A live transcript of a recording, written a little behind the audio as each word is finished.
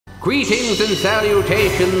Greetings and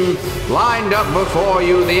salutations. Lined up before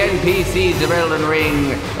you, the NPCs of Elden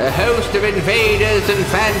Ring, a host of invaders and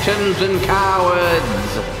phantoms and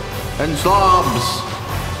cowards and slobs,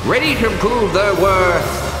 ready to prove their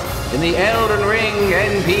worth in the Elden Ring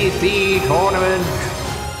NPC tournament.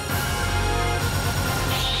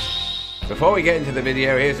 Before we get into the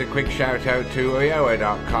video, here's a quick shout out to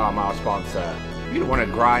Eleonora.com, our sponsor. If you don't want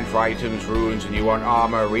to grind for items, runes, and you want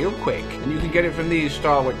armor real quick, then you can get it from these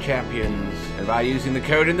stalwart champions. And by using the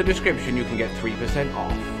code in the description, you can get 3%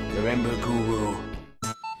 off. Remember, Guru.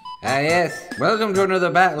 Yes, welcome to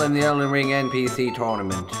another battle in the Elden Ring NPC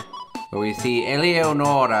tournament, where we see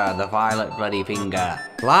Eleonora, the Violet Bloody Finger,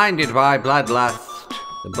 blinded by bloodlust,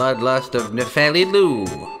 the bloodlust of Nepheli Loux,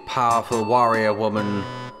 powerful warrior woman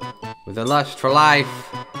with a lust for life.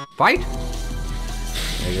 Fight!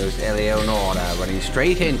 There goes Eleonora running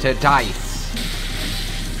straight into dice,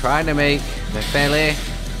 trying to make Nepheli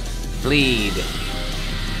bleed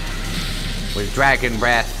with dragon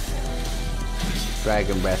breath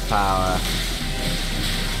power.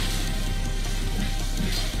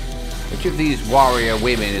 Which of these warrior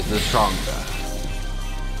women is the stronger?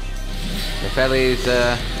 Nepheli's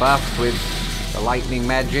buffed with the lightning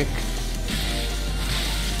magic,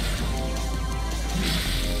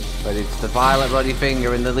 but it's the Violet Bloody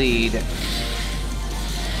Finger in the lead.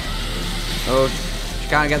 Oh, she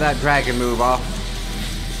can't get that dragon move off.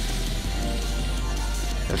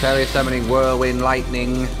 Nepheli summoning Whirlwind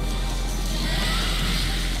Lightning.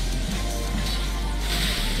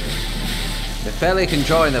 Nepheli can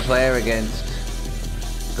join the player against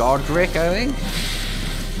Godric, I think?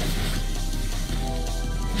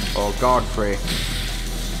 Or Godfrey.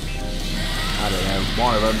 I don't know,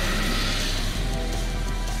 one of them.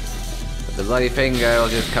 The Bloody Finger will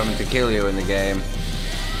just come to kill you in the game.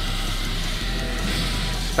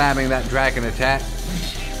 Spamming that dragon attack.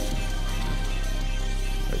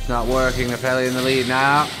 It's not working. Nepheli in the lead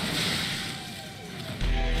now.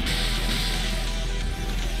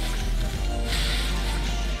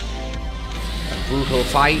 A brutal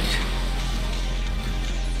fight.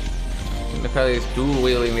 Nepheli's dual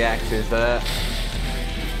wielding the axes there.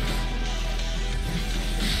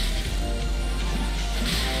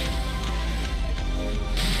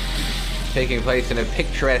 Taking place in a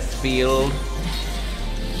picturesque field.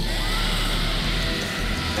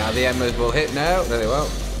 Now the embers will hit now. No, they won't.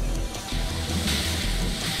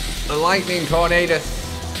 The lightning tornado.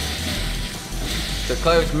 It's a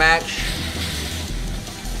close match.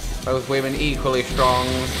 Both women equally strong.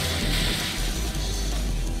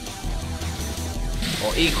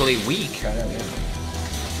 Or equally weak, I don't know.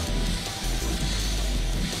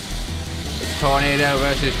 It's tornado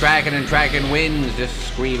versus dragon, and dragon wins, just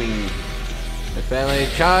screaming. Nepheli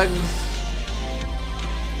chugs.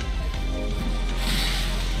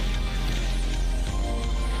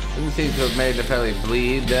 Doesn't seem to have made Nepheli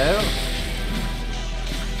bleed though.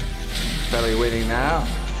 Nepheli winning now.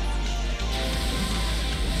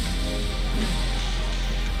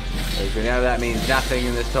 As we know, that means nothing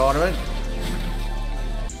in this tournament.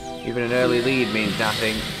 Even an early lead means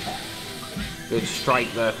nothing. Good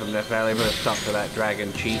strike there from Nepheli, but a stop to that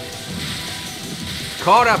dragon cheat.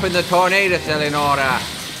 Caught up in the tornado, Eleonora.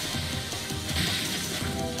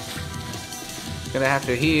 Gonna have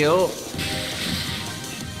to heal.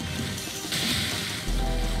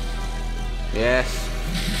 Yes.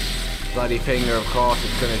 Bloody Finger, of course,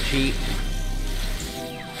 is gonna cheat.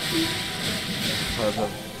 So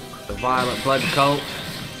the Violet Blood Cult.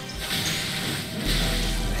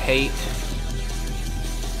 Hate.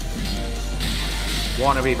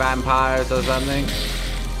 Wannabe vampires or something.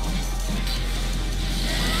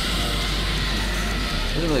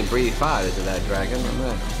 Doesn't really breathe fire into that dragon, isn't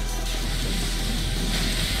it?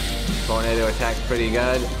 Tornado attack's pretty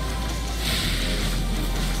good.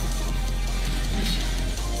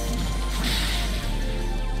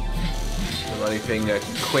 The Bloody Finger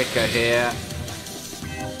quicker here.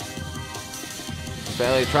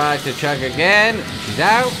 Nepheli tries to chug again. She's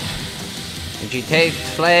out. And she tastes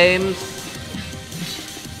flames.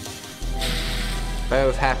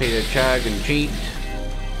 Both happy to chug and cheat.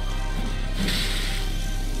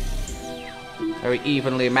 Very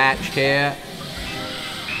evenly matched here.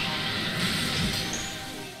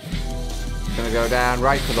 Gonna go down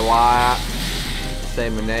right to the wire.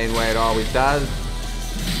 Same inane way it always does.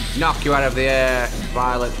 Knock you out of the air,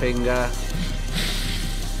 Violet Finger.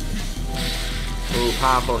 Ooh,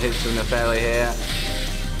 powerful hits from Nepheli here.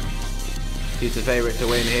 She's the favourite to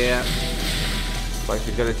win here. Looks like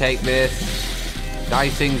she's gonna take this.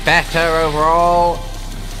 Dicing better overall.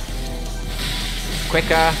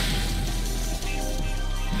 Quicker.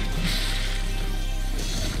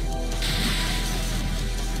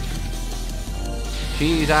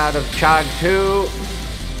 She's out of chug too.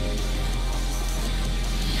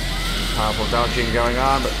 Powerful dodging going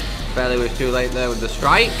on, but Nepheli was too late there with the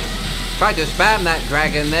strike. Tried to spam that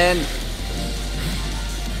dragon then.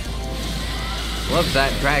 Loves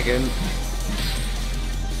that dragon.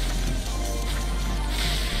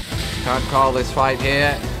 Can't call this fight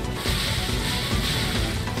here.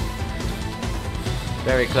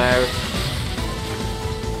 Very close.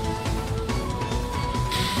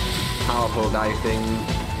 Powerful dicing.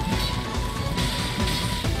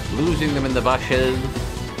 Losing them in the bushes.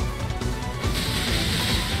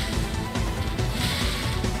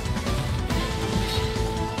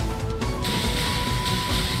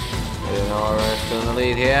 Eleonora still in the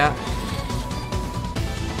lead here.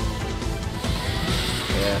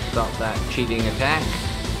 Yeah, stop that cheating attack.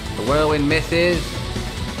 The whirlwind misses.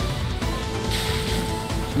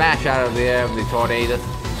 Smash out of the air with the tornado.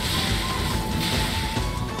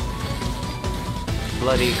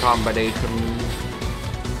 Bloody combination.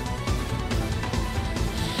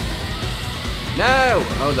 No!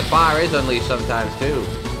 Oh, the fire is unleashed sometimes too.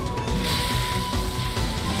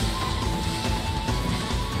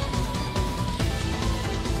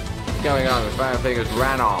 What's going on? The fire figures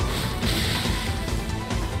ran off.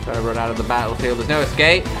 Trying to run out of the battlefield. There's no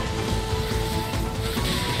escape.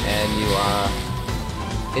 And you are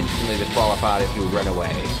instantly disqualified if you run away.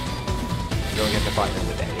 You don't get to fight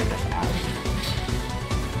another day. You're just out.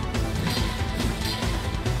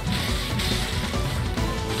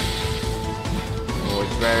 Oh,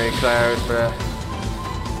 it's very close for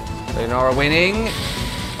Eleonora winning.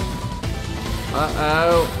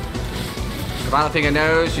 Uh-oh. The Battlefinger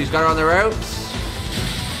knows she's got her on the ropes.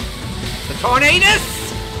 The Tornadoes!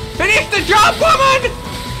 Finish the job, woman!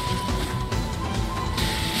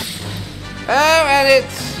 Oh, and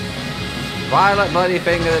it's Violet Bloody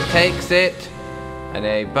Finger that takes it. And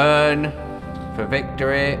a burn for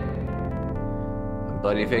victory. And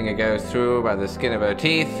Bloody Finger goes through by the skin of her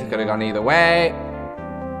teeth. Could have gone either way.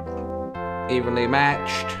 Evenly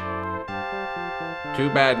matched. Too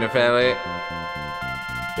bad, Nepheli.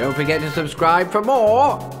 Don't forget to subscribe for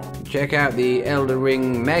more. Check out the Elden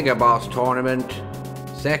Ring Mega Boss Tournament,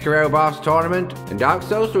 Sekiro Boss Tournament, and Dark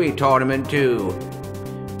Souls 3 Tournament too.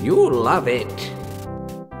 You'll love it.